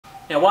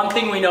Now, one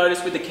thing we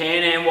noticed with the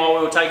CANAM while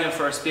we were taking it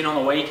for a spin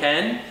on the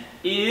weekend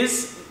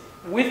is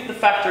with the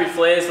factory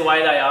flares the way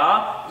they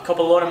are, you cop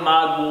a lot of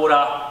mud, water,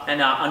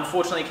 and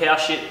unfortunately cow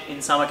shit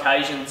in some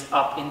occasions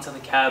up into the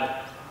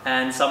cab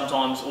and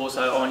sometimes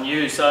also on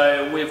you.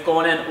 So we've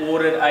gone and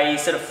ordered a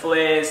set of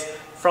flares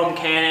from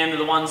CANAM,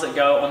 the ones that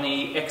go on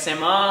the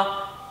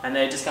XMR, and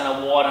they're just going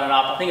to widen it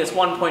up. I think it's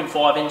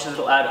 1.5 inches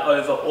it'll add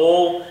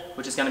overall,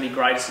 which is going to be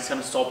great. It's just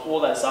going to stop all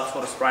that stuff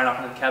sort of spraying up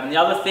into the cab. And the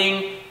other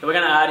thing that we're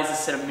going to add is a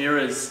set of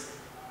mirrors.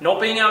 Not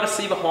being able to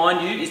see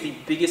behind you is the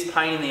biggest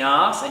pain in the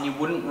ass, and you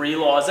wouldn't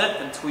realise it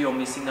until you're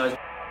missing those.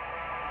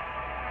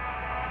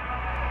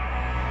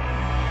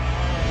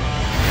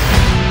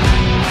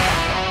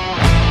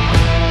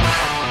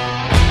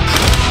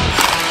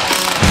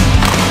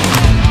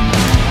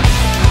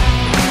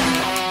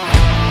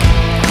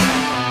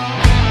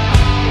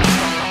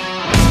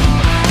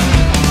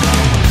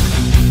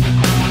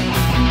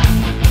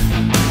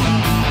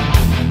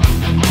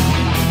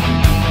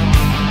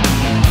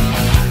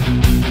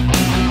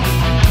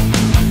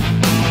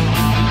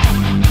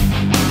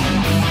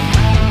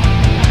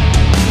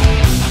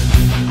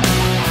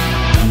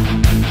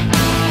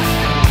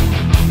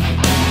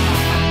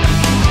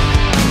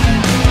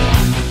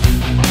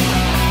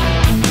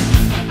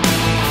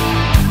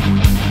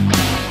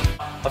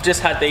 I've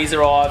just had these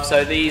arrive,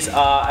 so these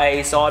are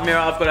a side mirror.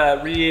 I've got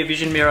a rear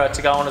vision mirror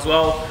to go on as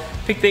well.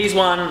 Picked these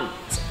ones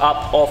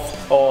up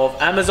off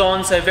of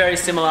Amazon, so very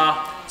similar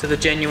to the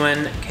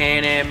genuine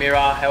CANAM mirror.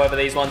 However,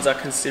 these ones are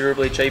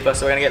considerably cheaper,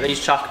 so we're gonna get these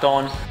chucked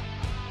on.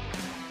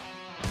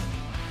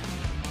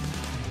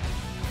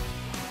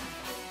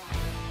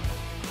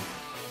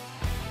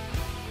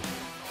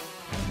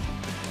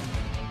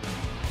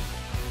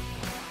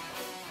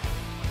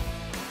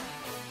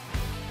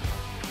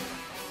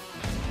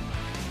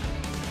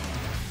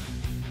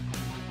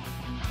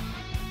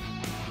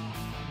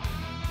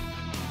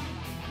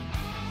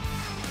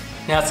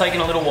 Now it's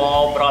taken a little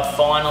while, but I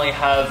finally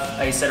have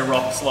a set of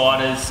rock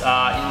sliders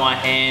in my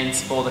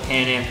hands for the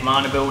CANAM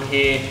Commander build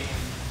here.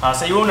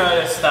 So you will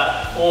notice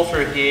that all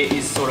through here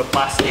is sort of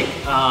plastic.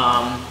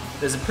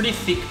 There's a pretty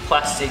thick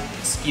plastic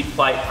skid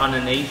plate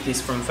underneath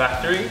this from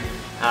factory,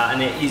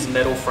 and there is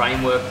metal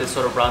framework that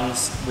sort of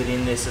runs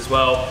within this as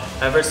well.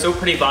 However, it's still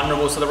pretty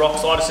vulnerable, so the rock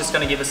slider is just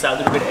going to give us that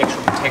little bit of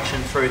extra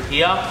protection through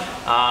here,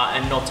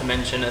 and not to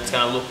mention it's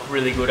going to look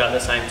really good at the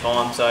same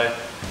time. So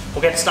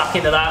we'll get stuck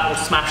into that, we'll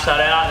smash that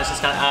out, and it's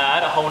just going to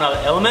add a whole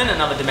other element,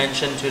 another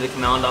dimension to the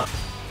Commander.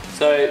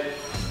 So,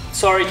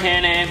 sorry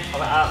CANAM,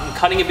 I'm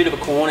cutting a bit of a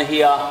corner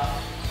here.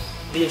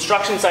 The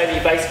instructions say that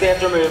you basically have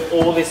to remove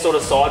all this sort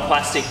of side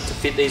plastic to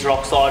fit these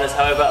rock sliders.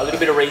 However, a little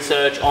bit of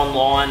research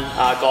online,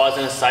 guys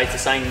in the States are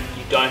saying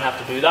you don't have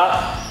to do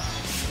that.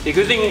 The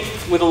good thing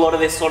with a lot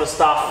of this sort of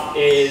stuff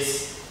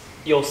is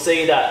you'll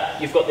see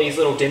that you've got these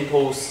little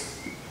dimples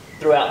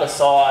throughout the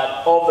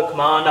side of the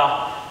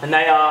Commander, and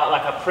they are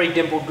like a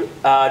pre-dimpled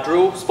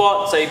drill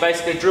spot. So you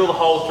basically drill the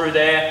hole through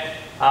there,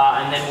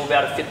 and then we'll be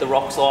able to fit the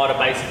rock slider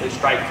basically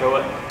straight through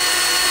it.